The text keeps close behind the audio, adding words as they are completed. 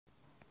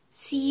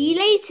See you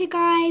later,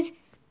 guys.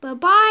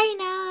 Bye-bye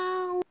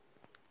now.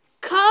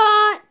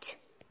 Cut.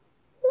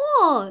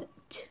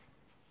 What?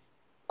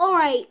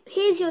 Alright,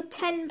 here's your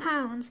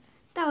 £10.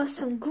 That was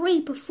some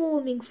great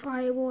performing,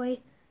 Fireboy.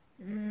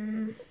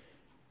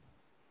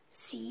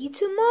 See you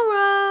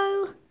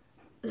tomorrow.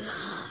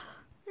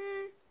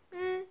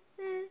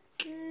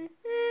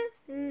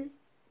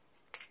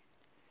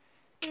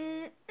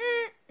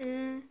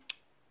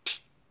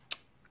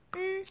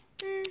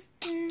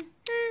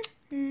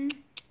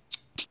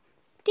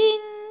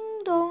 Ding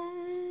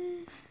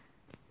dong.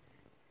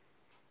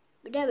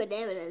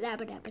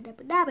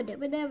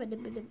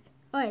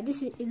 Alright,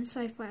 this is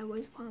inside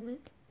Fireboy's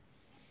apartment.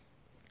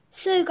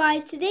 So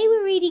guys, today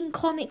we're reading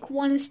Comic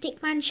 1 of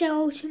Stickman Show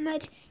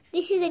Ultimate.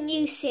 This is a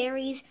new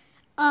series.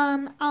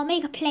 I'll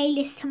make a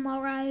playlist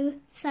tomorrow.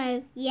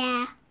 So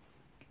yeah.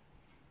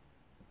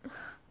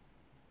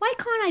 Why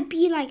can't I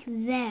be like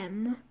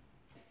them?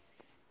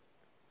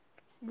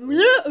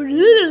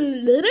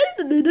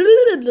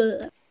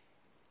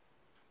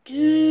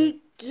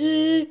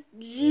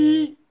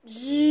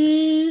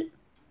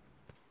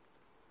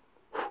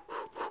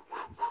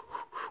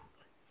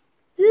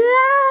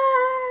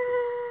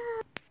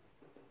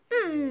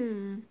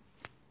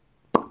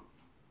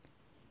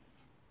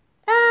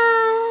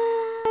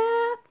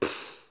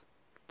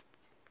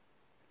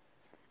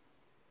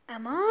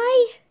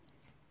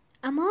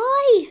 Am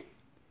I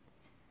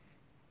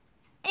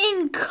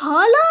in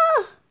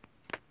color?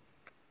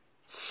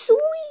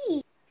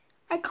 Sweet!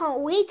 I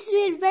can't wait to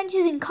do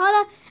adventures in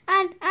color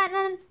and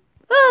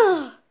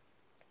oh,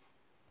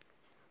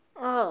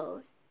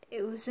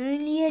 it was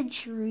only a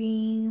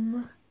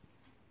dream.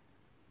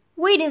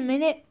 Wait a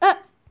minute.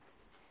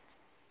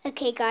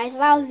 Okay guys,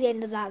 that was the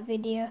end of that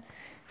video.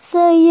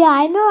 So yeah,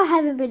 I know I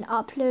haven't been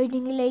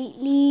uploading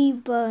lately,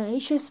 but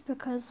it's just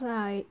because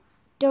I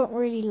don't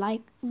really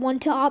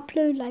want to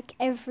upload like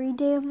every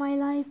day of my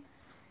life.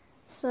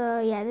 So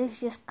yeah, this is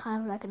just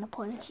kind of like an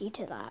apology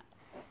to that.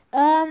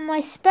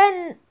 I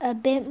spent a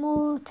bit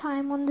more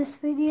time on this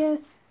video,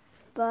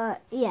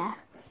 but yeah.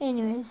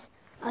 Anyways,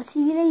 I'll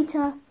see you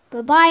later.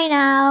 Bye bye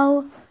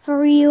now, for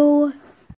real.